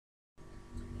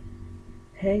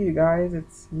Hey you guys,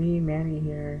 it's me, Manny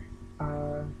here.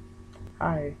 Uh,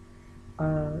 Hi.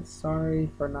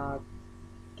 Sorry for not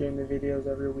doing the videos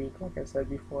every week, like I said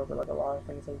before, but like a lot of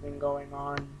things have been going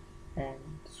on and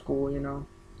school.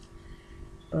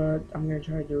 But I'm gonna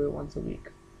try to do it once a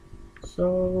week.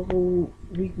 So,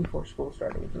 week before school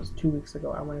started, which was 2 weeks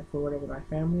ago, I went to Florida with my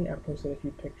family. I posted a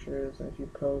few pictures and a few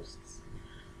posts.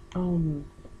 Um,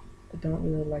 I don't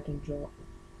really like hanging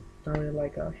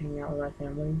out with my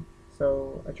family,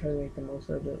 so I tried to make the most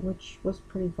of it, which was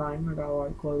pretty fine. I got a lot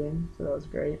of clothing, so that was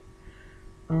great.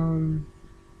 Um,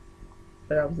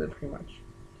 but that was it pretty much.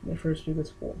 The first week of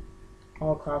school,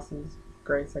 all classes,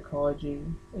 great psychology,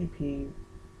 AP,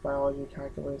 biology,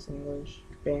 calculus, English,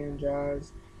 band,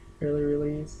 jazz, early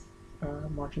release,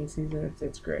 marching season.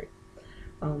 It's great.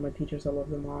 My teachers, I love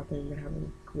them all. I think they're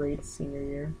having a great senior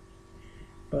year,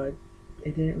 but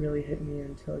it didn't really hit me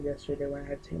until yesterday when I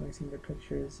had to take my senior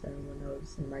pictures and when I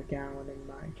was in my gown and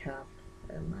my cap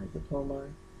and my diploma.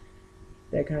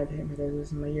 That kind of hit me that this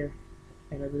is my year,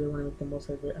 and I really want to make the most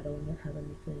of it. I don't want to have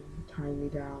anything tying me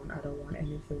down. I don't want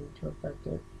anything to affect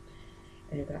it.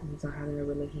 And if that means not having a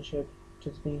relationship,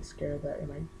 just being scared that it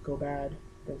might go bad,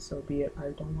 then so be it. I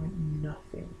don't want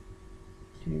nothing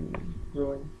to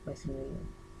ruin my senior year.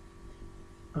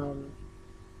 Um,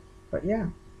 but yeah.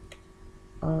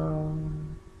 Uh,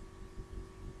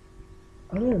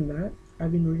 Other than that,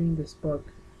 I've been reading this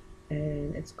book,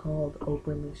 and it's called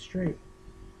Openly Straight.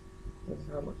 This is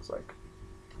how it looks like,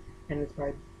 and it's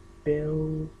by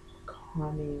Bill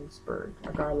Konigsberg,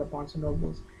 a guy at Barnes and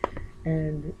Nobles,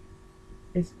 and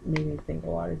it's made me think a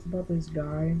lot. It's about this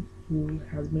guy who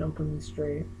has been openly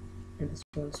straight in this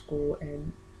one school,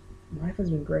 and life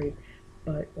has been great,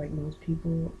 but like most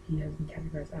people, he has been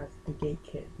categorized as the gay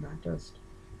kid, not just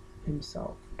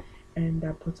himself, and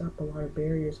that puts up a lot of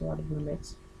barriers, a lot of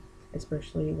limits,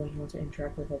 especially when he wants to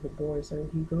interact with other boys. So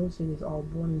he goes to this all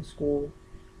boarding school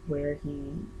where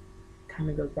he kind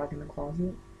of goes back in the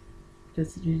closet.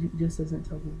 Just doesn't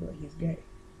tell people that he's gay.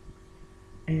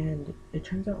 And it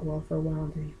turns out well for a while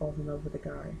until he falls in love with a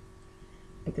guy.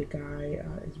 But the guy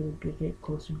is really big, get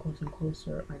closer and closer and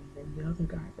closer, and then the other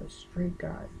guy, the straight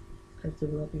guy, starts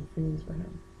developing feelings for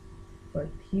him. But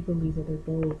he believes that they're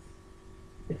both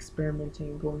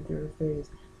experimenting, going through a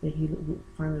phase. And he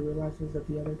finally realizes that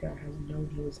the other guy has known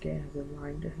he was gay and has been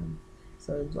lying to him.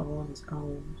 So it was all on his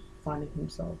own, finding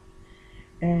himself.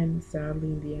 And sadly,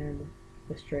 in the end,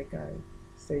 the straight guy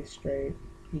stays straight.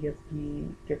 He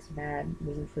gets mad,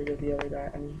 doesn't forgive the other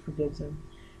guy. I mean, he forgives him,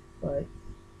 but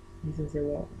he says they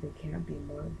can't be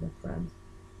more than friends.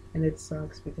 And it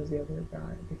sucks because the other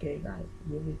guy, the gay guy,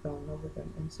 really fell in love with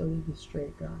him, and so did the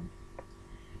straight guy.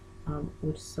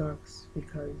 Which sucks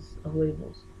because of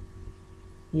labels.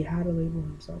 He had to label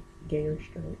himself gay or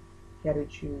straight. He had to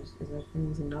choose. Is there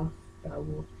things enough that I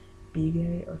will be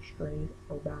gay or straight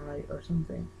or bi or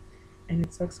something? And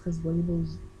it sucks because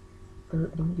labels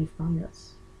don't define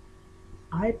us.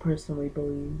 I personally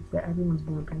believe that everyone's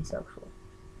born pansexual.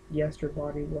 Yes, your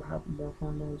body will have more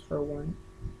hormones for one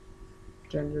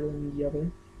gender than the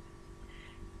other.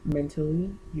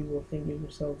 Mentally, you will think of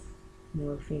yourself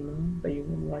male or female, that you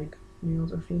will like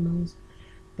males or females.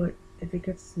 But if it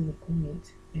gets to the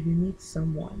point, if you meet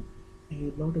someone and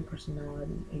you love their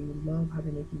personality and you love how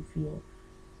they make you feel,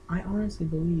 I honestly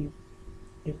believe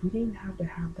if we didn't have to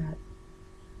have that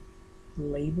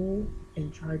label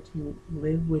and try to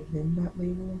live within that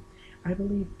label, I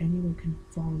believe anyone can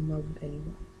fall in love with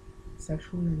anyone,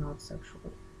 sexually or not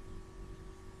sexually.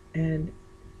 And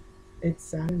it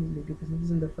saddens me because this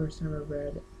isn't the first time I've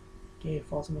read gay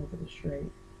falls in love with a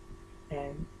straight,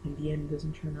 and in the end, it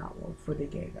doesn't turn out well for the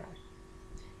gay guy.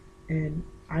 And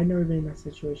I've never been in that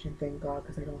situation, thank God,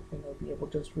 because I don't think I'll be able.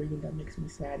 Just reading that makes me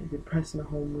sad, depressed, in a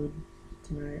whole mood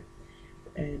tonight.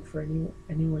 And for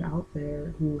anyone out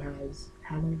there who has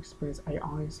had that experience, I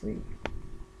honestly,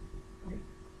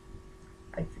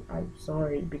 I'm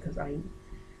sorry because I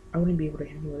wouldn't be able to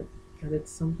handle it because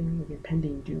it's something like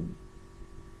impending doom.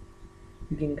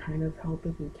 You can kind of help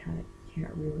it, but you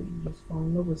can't really just fall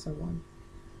in love with someone,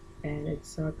 and it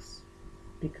sucks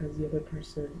because the other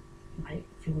person might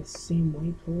feel the same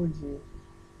way towards you,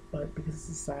 but because of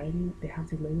society, they have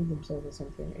to label themselves as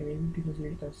something, and maybe because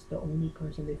you're just the only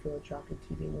person they feel attracted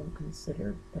to, they won't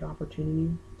consider that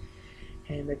opportunity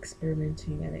and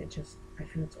experimenting, and I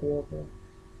feel it's horrible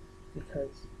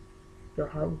because your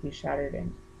heart will be shattered,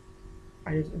 and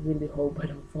I just really hope I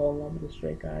don't fall in love with a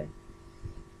straight guy.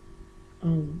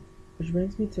 Which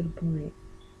brings me to the point,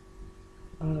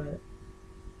 uh,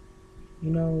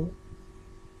 you know,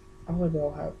 all of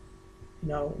y'all have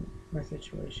known my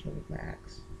situation with my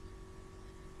ex,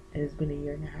 And it's been a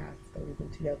year and a half that we've been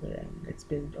together, and it's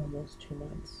been almost 2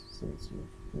 months since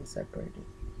we've been separated.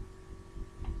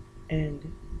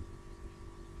 And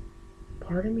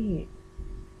part of me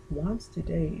wants to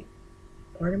date.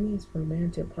 Part of me is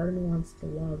romantic. Part of me wants to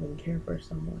love and care for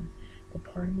someone. But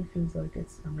part of me feels like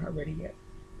I'm not ready yet.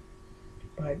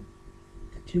 But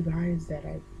the two guys that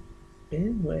I've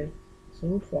been with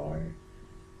so far,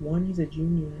 one, he's a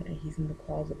junior and he's in the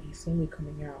closet. He's slowly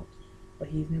coming out, but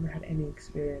he's never had any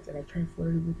experience. And I've tried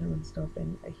flirting with him and stuff,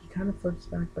 and he kind of flirts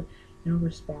back, but no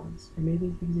response. And maybe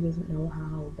it's because he doesn't know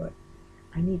how, but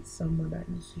I need someone that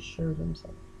needs to show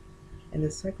himself. And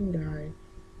the second guy,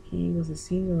 he was a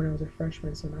senior when I was a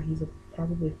freshman, so now he's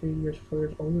probably 3 years, 4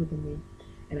 years older than me.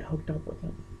 And I hooked up with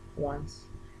him once,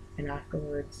 and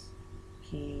afterwards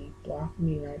he blocked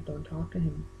me and I don't talk to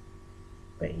him.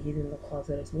 But he's in the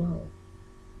closet as well.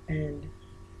 And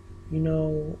you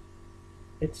know,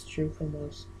 it's true for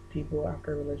most people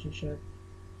after a relationship.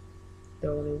 The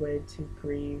only way to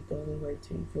grieve, the only way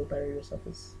to feel better yourself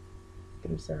is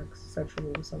through sex,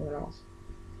 sexually with someone else.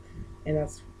 And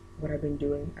that's what I've been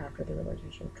doing after the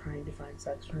relationship, trying to find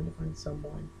sex, trying to find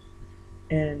someone.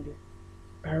 And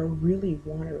I really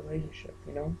want a relationship,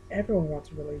 you know? Everyone wants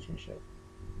a relationship.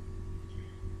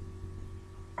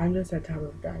 I'm just that type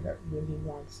of guy that really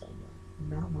wants someone.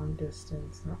 Not long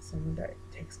distance, not someone that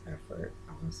takes effort.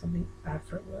 I want something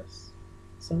effortless.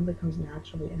 Something that comes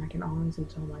naturally, and I can honestly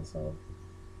tell myself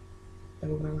that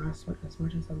with my last one, as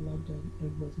much as I loved him,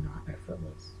 it was not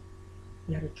effortless.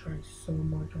 We had to try so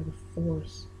much, we had to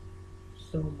force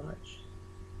so much.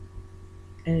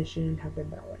 And it shouldn't have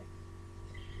been that way.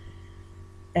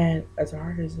 And as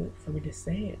hard as it for me to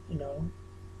say it, you know,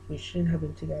 we shouldn't have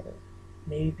been together.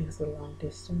 Maybe because of the long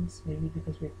distance, maybe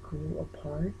because we grew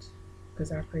apart.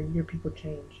 Because after a year, people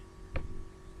change.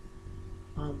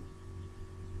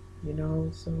 You know,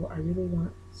 so I really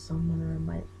want someone in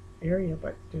my area,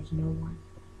 but there's no one.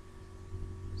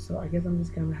 So I guess I'm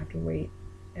just gonna have to wait,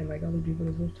 and like other people,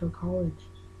 just wait till college.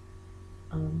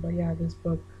 But yeah, this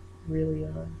book really,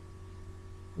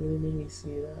 really made me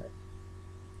see that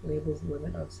labels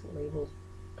limit us. Labels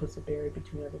puts a barrier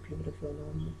between other people to feel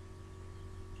normal.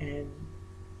 And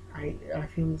I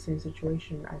feel in the same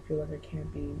situation. I feel like I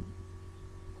can't be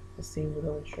the same with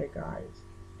other straight guys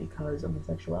because of my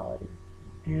sexuality.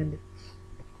 And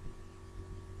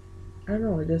I don't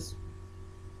know, I just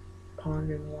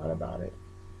pondering a lot about it.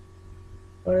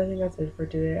 But I think that's it for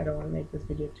today. I don't want to make this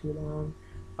video too long.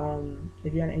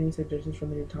 If you had any suggestions for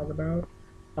me to talk about,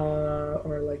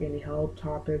 or like any help,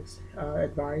 topics,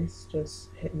 advice, just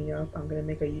hit me up. I'm gonna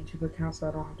make a YouTube account so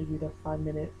I don't have to do that 5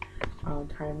 minute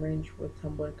time range with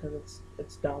Tumblr because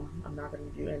it's dumb. I'm not gonna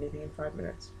do anything in 5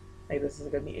 minutes. Like this is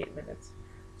gonna be 8 minutes.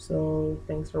 So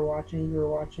thanks for watching. You were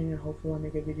watching, and hopefully I'll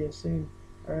make a video soon.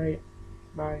 All right,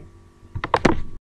 bye.